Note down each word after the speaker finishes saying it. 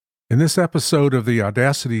this episode of the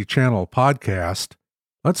Audacity Channel podcast,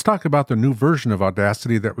 let's talk about the new version of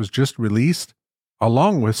Audacity that was just released,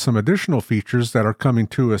 along with some additional features that are coming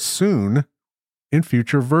to us soon in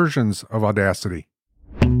future versions of Audacity.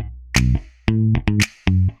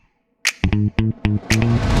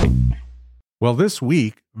 Well, this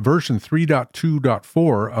week, version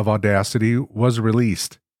 3.2.4 of Audacity was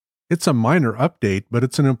released. It's a minor update, but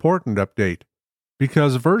it's an important update,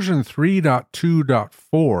 because version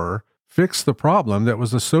 3.2.4 fixed the problem that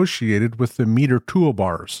was associated with the meter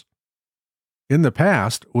toolbars. In the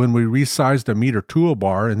past, when we resized a meter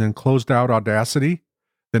toolbar and then closed out Audacity,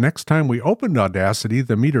 the next time we opened Audacity,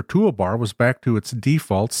 the meter toolbar was back to its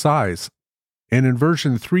default size. And in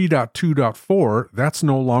version 3.2.4, that's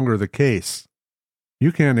no longer the case.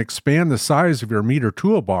 You can expand the size of your meter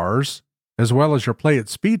toolbars, as well as your play at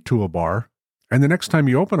speed toolbar, and the next time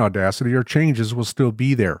you open Audacity, your changes will still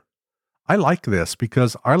be there. I like this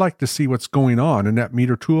because I like to see what's going on in that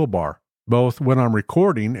meter toolbar, both when I'm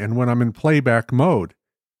recording and when I'm in playback mode.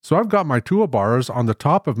 So I've got my toolbars on the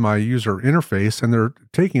top of my user interface, and they're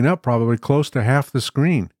taking up probably close to half the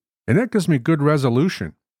screen. And that gives me good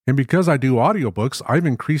resolution. And because I do audiobooks, I've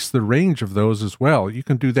increased the range of those as well. You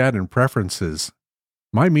can do that in preferences.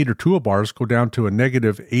 My meter toolbars go down to a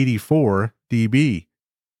negative 84 dB.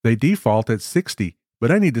 They default at 60, but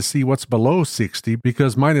I need to see what's below 60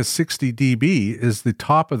 because minus 60 dB is the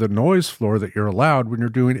top of the noise floor that you're allowed when you're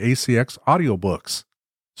doing ACX audiobooks.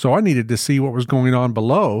 So I needed to see what was going on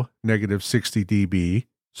below negative 60 dB,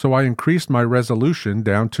 so I increased my resolution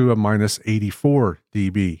down to a minus 84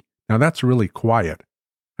 dB. Now that's really quiet.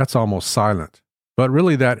 That's almost silent. But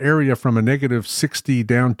really that area from a negative 60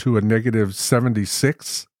 down to a negative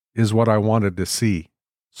 76 is what I wanted to see.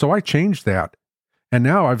 So I changed that. And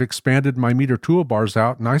now I've expanded my meter toolbars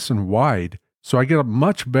out nice and wide, so I get a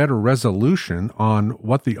much better resolution on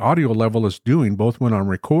what the audio level is doing both when I'm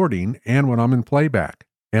recording and when I'm in playback.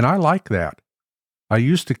 And I like that. I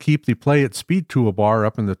used to keep the play at speed toolbar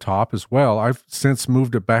up in the top as well. I've since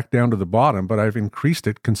moved it back down to the bottom, but I've increased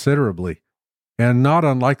it considerably. And not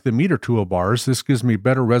unlike the meter toolbars, this gives me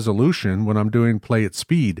better resolution when I'm doing play at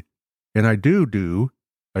speed. And I do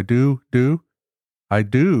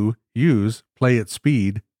use play at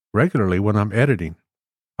speed regularly when I'm editing.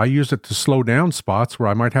 I use it to slow down spots where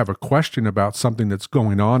I might have a question about something that's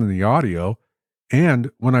going on in the audio.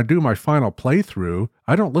 And when I do my final playthrough,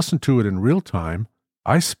 I don't listen to it in real time.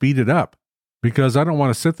 I speed it up because I don't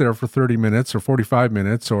want to sit there for 30 minutes or 45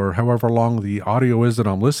 minutes or however long the audio is that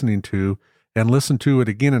I'm listening to and listen to it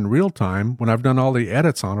again in real time when I've done all the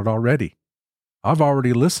edits on it already. I've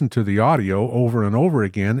already listened to the audio over and over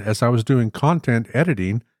again as I was doing content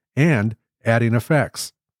editing and adding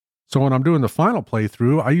effects. So when I'm doing the final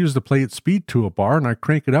playthrough, I use the play at speed toolbar and I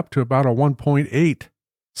crank it up to about a 1.8.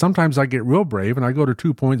 Sometimes I get real brave and I go to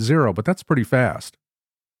 2.0, but that's pretty fast.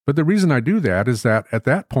 But the reason I do that is that at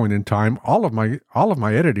that point in time, all of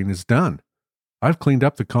my editing is done. I've cleaned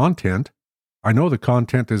up the content. I know the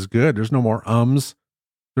content is good. There's no more ums.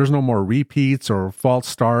 There's no more repeats or false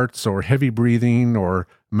starts or heavy breathing or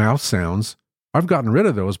mouth sounds. I've gotten rid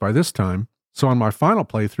of those by this time. So on my final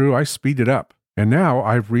playthrough, I speed it up. And now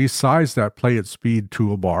I've resized that play at speed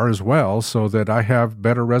toolbar as well so that I have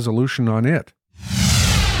better resolution on it.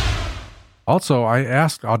 Also, I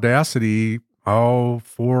asked Audacity, 4,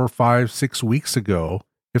 5, 6 weeks ago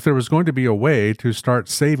if there was going to be a way to start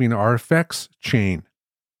saving our effects chain.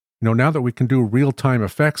 Now that we can do real-time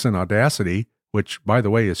effects in Audacity, which, by the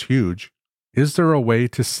way, is huge, is there a way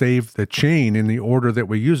to save the chain in the order that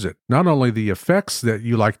we use it? Not only the effects that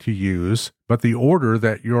you like to use, but the order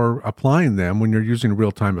that you're applying them when you're using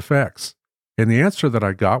real-time effects. And the answer that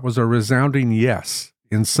I got was a resounding yes.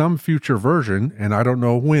 In some future version, and I don't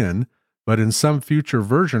know when, but in some future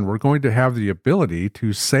version, we're going to have the ability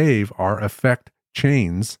to save our effect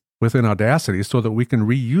chains within Audacity so that we can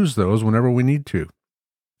reuse those whenever we need to.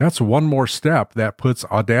 That's one more step that puts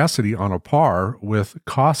Audacity on a par with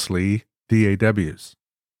costly DAWs.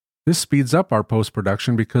 This speeds up our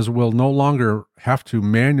post-production because we'll no longer have to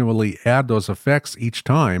manually add those effects each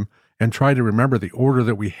time and try to remember the order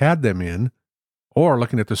that we had them in, or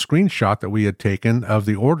looking at the screenshot that we had taken of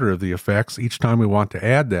the order of the effects each time we want to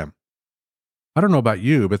add them. I don't know about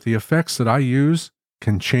you, but the effects that I use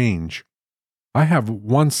can change. I have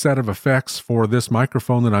one set of effects for this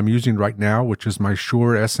microphone that I'm using right now, which is my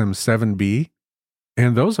Shure SM7B.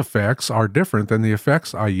 And those effects are different than the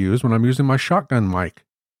effects I use when I'm using my shotgun mic.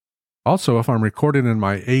 Also, if I'm recording in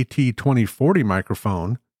my AT2040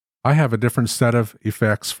 microphone, I have a different set of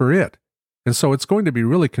effects for it. And so it's going to be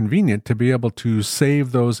really convenient to be able to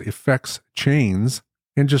save those effects chains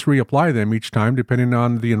and just reapply them each time depending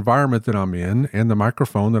on the environment that I'm in and the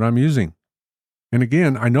microphone that I'm using. And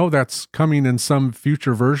again, I know that's coming in some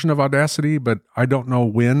future version of Audacity, but I don't know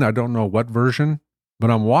when, I don't know what version,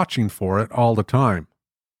 but I'm watching for it all the time.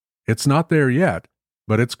 It's not there yet,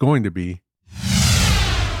 but it's going to be.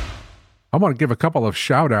 I want to give a couple of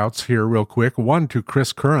shout outs here real quick. One to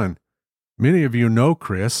Chris Curran. Many of you know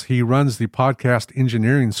Chris. He runs the Podcast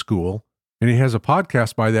Engineering School, and he has a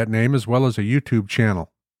podcast by that name as well as a YouTube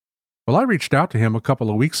channel. Well, I reached out to him a couple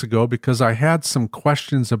of weeks ago because I had some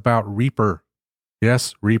questions about Reaper.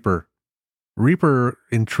 Yes, Reaper. Reaper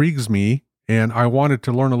intrigues me, and I wanted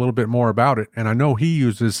to learn a little bit more about it, and I know he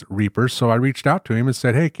uses Reaper, so I reached out to him and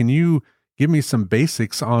said, hey, can you give me some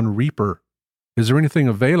basics on Reaper? Is there anything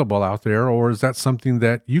available out there, or is that something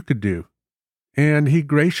that you could do? And he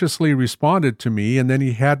graciously responded to me, and then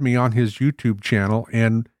he had me on his YouTube channel,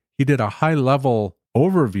 and he did a high-level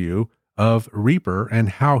overview of Reaper and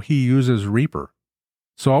how he uses Reaper.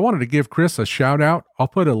 So I wanted to give Chris a shout-out. I'll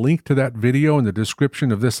put a link to that video in the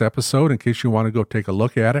description of this episode in case you want to go take a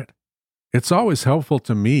look at it. It's always helpful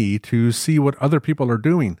to me to see what other people are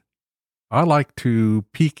doing. I like to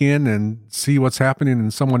peek in and see what's happening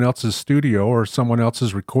in someone else's studio or someone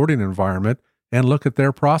else's recording environment and look at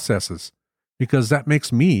their processes, because that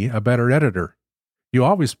makes me a better editor. You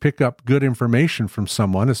always pick up good information from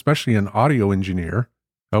someone, especially an audio engineer,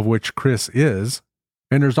 of which Chris is,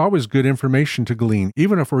 and there's always good information to glean,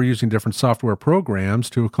 even if we're using different software programs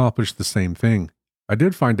to accomplish the same thing. I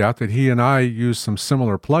did find out that he and I use some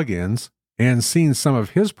similar plugins, and seeing some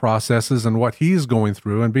of his processes and what he's going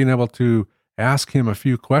through and being able to ask him a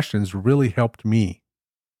few questions really helped me.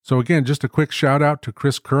 So again, just a quick shout out to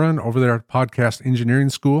Chris Curran over there at Podcast Engineering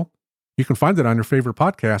School. You can find it on your favorite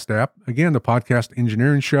podcast app. Again, the Podcast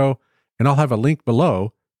Engineering Show, and I'll have a link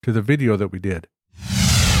below to the video that we did.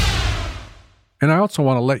 And I also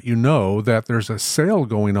want to let you know that there's a sale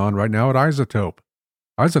going on right now at Isotope.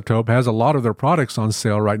 Isotope has a lot of their products on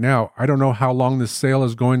sale right now. I don't know how long this sale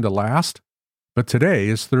is going to last, but today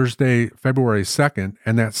is Thursday, February 2nd,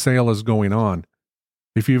 and that sale is going on.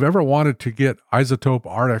 If you've ever wanted to get Isotope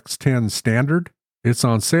RX10 Standard, it's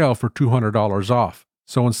on sale for $200 off.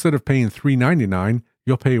 So instead of paying $399,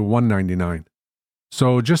 you'll pay $199.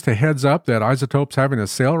 So just a heads up that Isotope's having a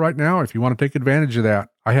sale right now. If you want to take advantage of that,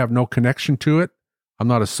 I have no connection to it. I'm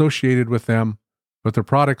not associated with them, but their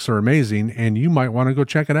products are amazing, and you might want to go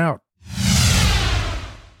check it out.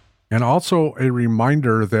 And also a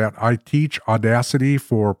reminder that I teach Audacity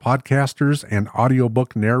for podcasters and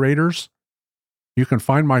audiobook narrators. You can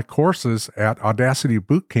find my courses at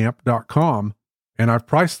audacitybootcamp.com, and I've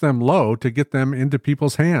priced them low to get them into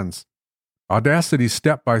people's hands. Audacity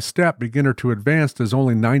Step-by-Step Beginner to Advanced is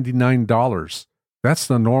only $99. That's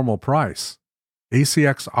the normal price.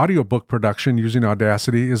 ACX Audiobook Production using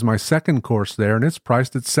Audacity is my second course there, and it's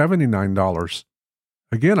priced at $79.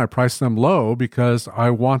 Again, I priced them low because I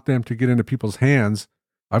want them to get into people's hands.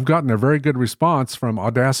 I've gotten a very good response from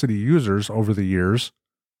Audacity users over the years.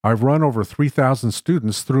 I've run over 3,000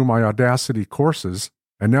 students through my Audacity courses,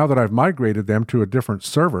 and now that I've migrated them to a different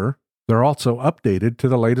server, they're also updated to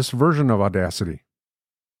the latest version of Audacity.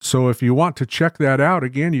 So if you want to check that out,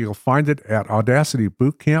 again, you'll find it at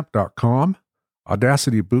audacitybootcamp.com,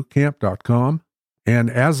 audacitybootcamp.com, and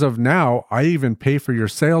as of now, I even pay for your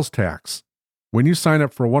sales tax. When you sign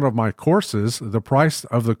up for one of my courses, the price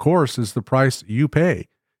of the course is the price you pay,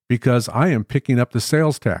 because I am picking up the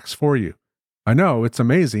sales tax for you. I know, it's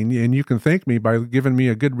amazing, and you can thank me by giving me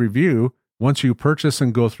a good review once you purchase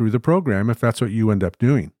and go through the program, if that's what you end up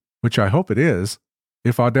doing, which I hope it is.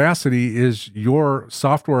 If Audacity is your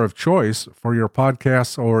software of choice for your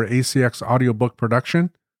podcasts or ACX audiobook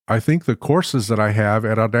production, I think the courses that I have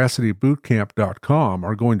at audacitybootcamp.com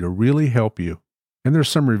are going to really help you. And there's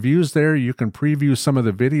some reviews there. You can preview some of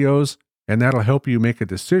the videos, and that'll help you make a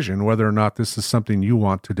decision whether or not this is something you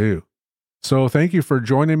want to do. So thank you for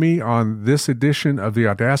joining me on this edition of the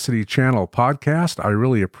Audacity Channel podcast. I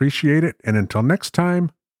really appreciate it. And until next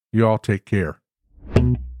time, you all take care.